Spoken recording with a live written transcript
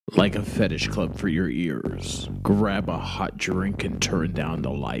Like a fetish club for your ears. Grab a hot drink and turn down the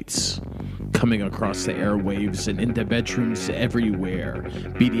lights. Coming across the airwaves and into bedrooms everywhere,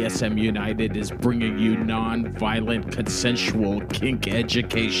 BDSM United is bringing you non-violent consensual kink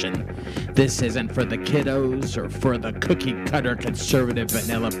education. This isn't for the kiddos or for the cookie-cutter conservative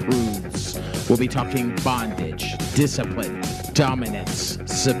vanilla prudes. We'll be talking bondage, discipline, dominance,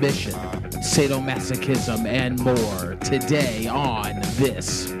 submission, sadomasochism, and more today on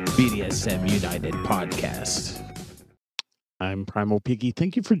this BDSM United podcast. I'm Primal Piggy.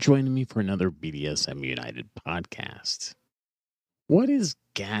 Thank you for joining me for another BDSM United podcast. What is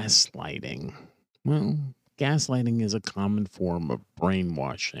gaslighting? Well, gaslighting is a common form of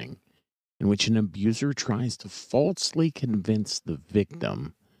brainwashing in which an abuser tries to falsely convince the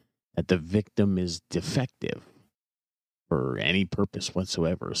victim that the victim is defective for any purpose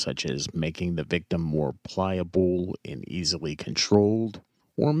whatsoever, such as making the victim more pliable and easily controlled,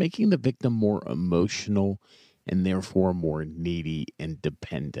 or making the victim more emotional and therefore more needy and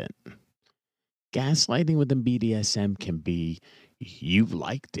dependent. Gaslighting within BDSM can be, you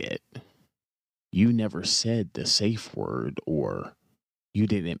liked it, you never said the safe word, or you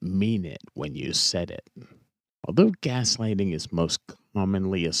didn't mean it when you said it. Although gaslighting is most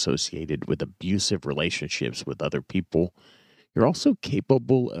commonly associated with abusive relationships with other people, you're also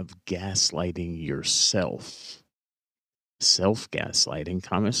capable of gaslighting yourself. Self-gaslighting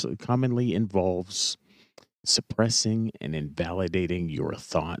commonly involves suppressing and invalidating your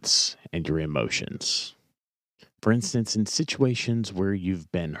thoughts and your emotions. For instance, in situations where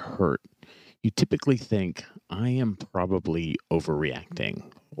you've been hurt, you typically think, I am probably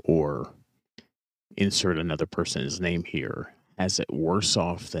overreacting, or insert another person's name here, has it worse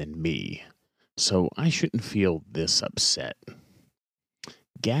off than me, so I shouldn't feel this upset.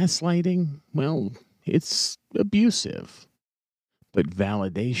 Gaslighting, well, it's abusive, but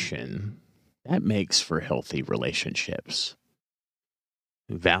validation, that makes for healthy relationships.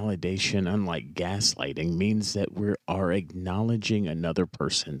 Validation, unlike gaslighting, means that we are acknowledging another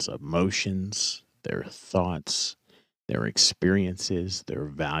person's emotions, their thoughts, their experiences, their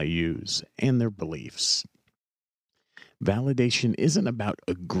values, and their beliefs. Validation isn't about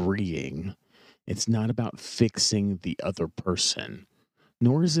agreeing. It's not about fixing the other person,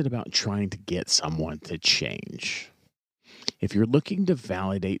 nor is it about trying to get someone to change. If you're looking to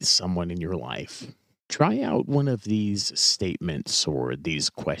validate someone in your life, try out one of these statements or these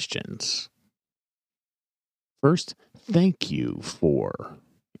questions. First, thank you for,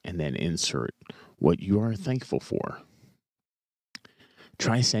 and then insert what you are thankful for.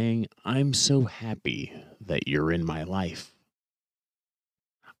 Try saying, I'm so happy that you're in my life.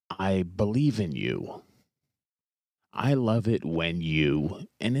 I believe in you. I love it when you,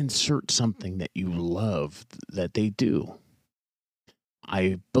 and insert something that you love that they do.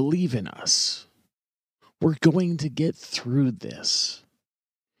 I believe in us. We're going to get through this.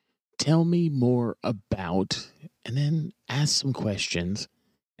 Tell me more about, and then ask some questions,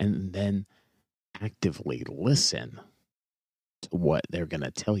 and then actively listen to what they're going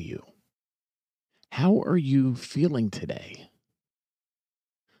to tell you. How are you feeling today?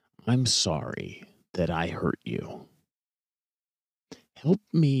 I'm sorry that I hurt you. Help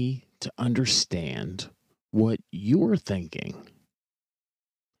me to understand what you're thinking.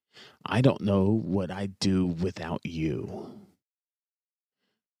 I don't know what I'd do without you.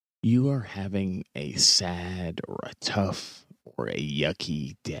 You are having a sad or a tough or a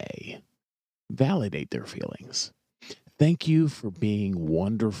yucky day. Validate their feelings. Thank you for being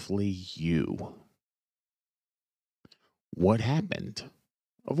wonderfully you. What happened?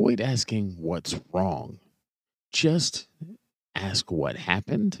 Avoid asking what's wrong. Just ask what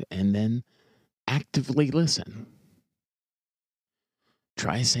happened and then actively listen.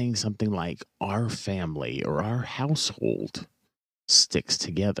 Try saying something like, our family or our household sticks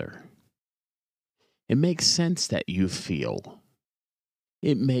together. It makes sense that you feel.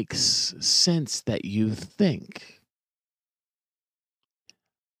 It makes sense that you think.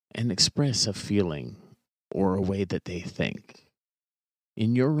 And express a feeling or a way that they think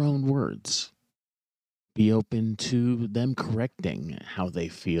in your own words. Be open to them correcting how they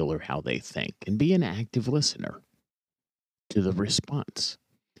feel or how they think, and be an active listener to the response.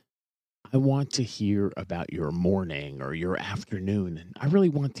 I want to hear about your morning or your afternoon, and I really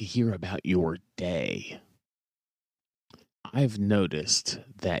want to hear about your day. I've noticed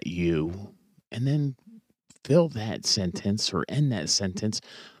that you, and then fill that sentence or end that sentence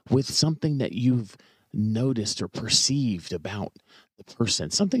with something that you've noticed or perceived about the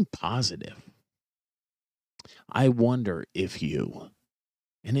person, something positive. I wonder if you,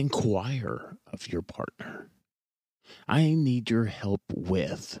 and inquire of your partner. I need your help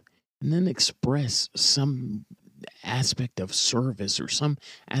with, and then express some aspect of service or some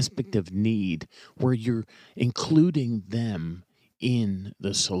aspect of need where you're including them in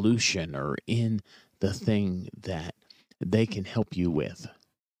the solution or in the thing that they can help you with.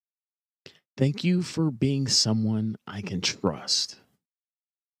 Thank you for being someone I can trust.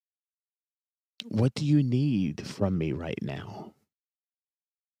 What do you need from me right now?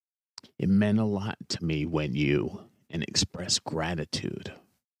 It meant a lot to me when you and express gratitude.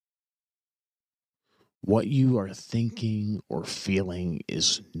 What you are thinking or feeling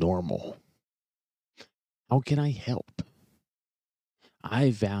is normal. How can I help?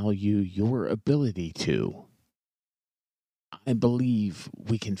 I value your ability to. I believe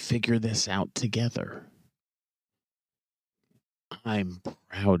we can figure this out together. I'm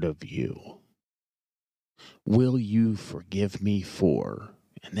proud of you. Will you forgive me for?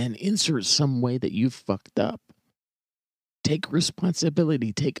 And then insert some way that you fucked up. Take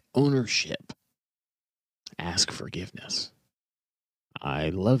responsibility, take ownership. Ask forgiveness. I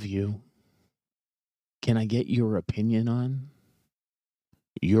love you. Can I get your opinion on?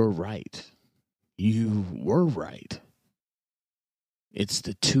 You're right. You were right. It's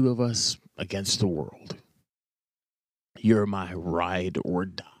the two of us against the world. You're my ride or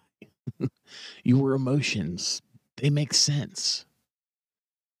die. Your emotions, they make sense.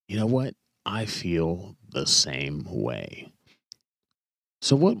 You know what? I feel the same way.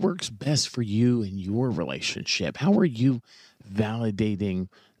 So, what works best for you in your relationship? How are you validating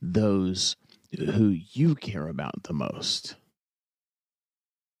those who you care about the most?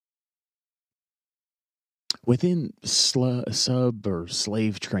 Within sub or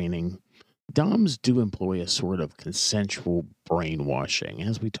slave training, Doms do employ a sort of consensual brainwashing,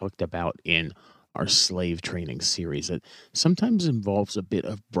 as we talked about in our slave training series. It sometimes involves a bit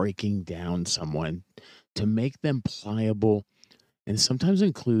of breaking down someone to make them pliable, and sometimes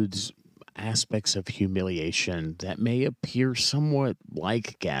includes aspects of humiliation that may appear somewhat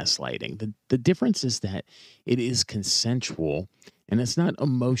like gaslighting. The difference is that it is consensual and it's not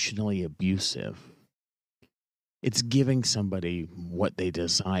emotionally abusive. It's giving somebody what they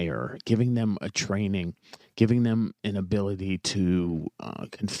desire, giving them a training, giving them an ability to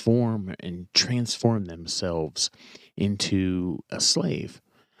conform and transform themselves into a slave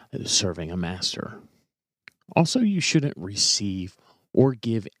serving a master. Also, you shouldn't receive or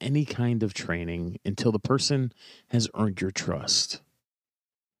give any kind of training until the person has earned your trust.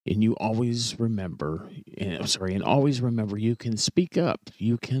 And you always remember, and always remember you can speak up,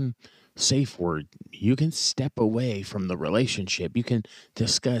 you can safe word. You can step away from the relationship. You can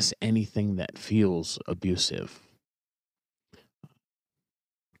discuss anything that feels abusive.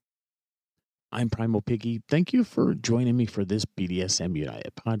 I'm Primal Piggy. Thank you for joining me for this BDSM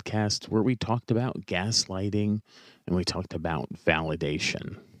United podcast where we talked about gaslighting and we talked about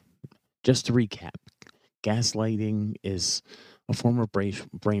validation. Just to recap, gaslighting is a form of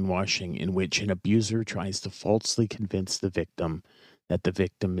brainwashing in which an abuser tries to falsely convince the victim that the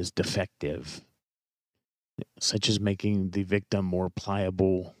victim is defective, such as making the victim more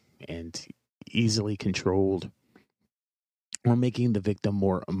pliable and easily controlled, or making the victim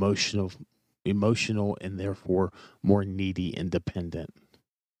more emotional and therefore more needy and dependent.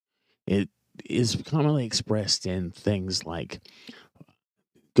 It is commonly expressed in things like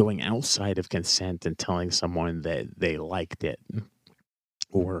going outside of consent and telling someone that they liked it,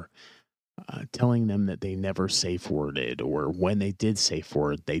 or telling them that they never safe worded, or when they did safe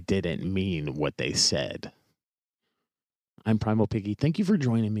word, they didn't mean what they said. I'm Primal Piggy. Thank you for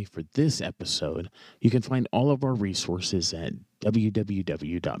joining me for this episode. You can find all of our resources at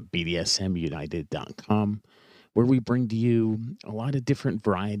www.bdsmunited.com, where we bring to you a lot of different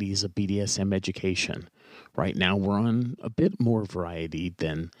varieties of BDSM education. Right now, we're on a bit more variety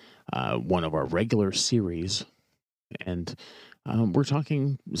than one of our regular series, and we're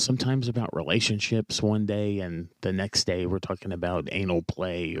talking sometimes about relationships one day, and the next day we're talking about anal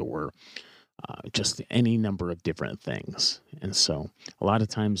play or just any number of different things. And so a lot of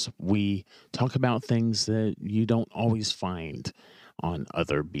times we talk about things that you don't always find on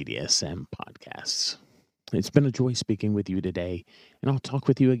other BDSM podcasts. It's been a joy speaking with you today, and I'll talk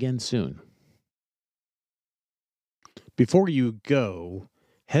with you again soon. Before you go,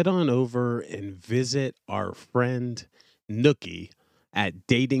 head on over and visit our friend Nookie at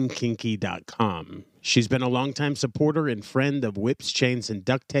datingkinky.com. She's been a longtime supporter and friend of Whips, Chains, and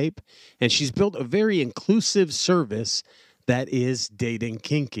Duct Tape, and she's built a very inclusive service that is Dating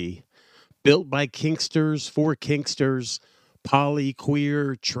Kinky. Built by kinksters, for kinksters, poly,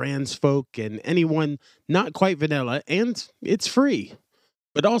 queer, trans folk, and anyone not quite vanilla, and it's free.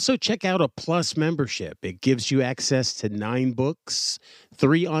 But also check out a Plus membership. It gives you access to 9 books,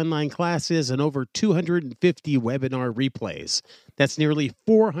 3 online classes, and over 250 webinar replays. That's nearly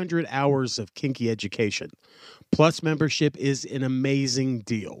 400 hours of kinky education. Plus membership is an amazing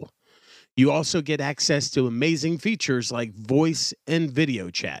deal. You also get access to amazing features like voice and video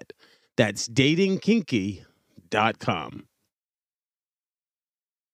chat. That's datingkinky.com.